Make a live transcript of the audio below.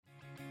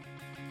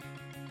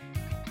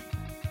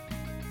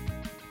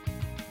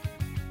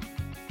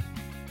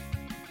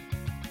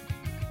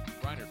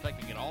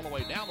taking it all the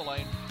way down the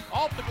lane,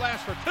 off the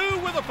glass for two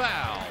with a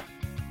foul.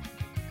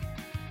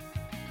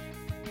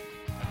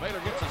 And Baylor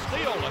gets a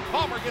steal, and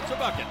Palmer gets a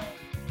bucket.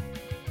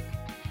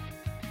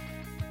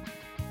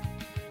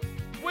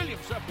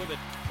 Williams up with it,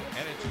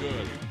 and it's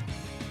good.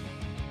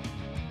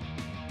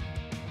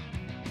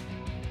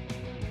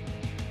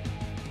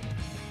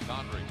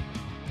 Condry,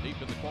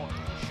 deep in the corner,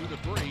 shoot a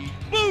three,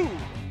 boom!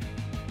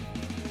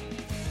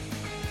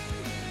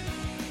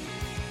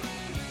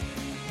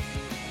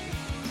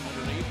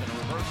 Underneath and a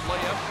reverse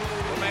layup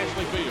from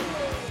Ashley Field.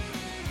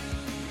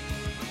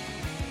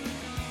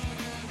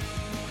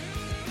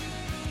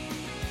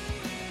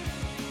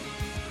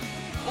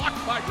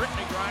 Blocked by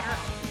Brittney Griner.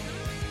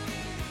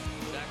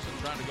 Jackson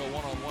trying to go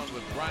one-on-one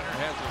with Griner,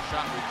 has a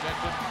shot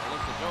rejected.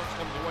 Alyssa Jones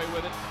comes away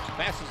with it,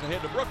 passes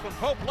ahead to Brooklyn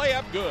Pope,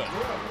 layup good.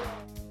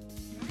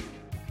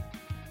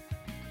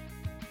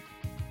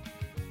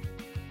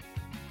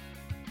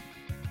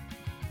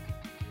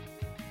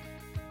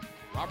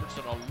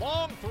 Robertson, a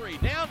long three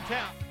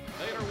downtown.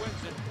 Baylor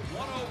wins it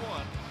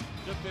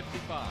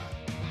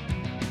 101-55.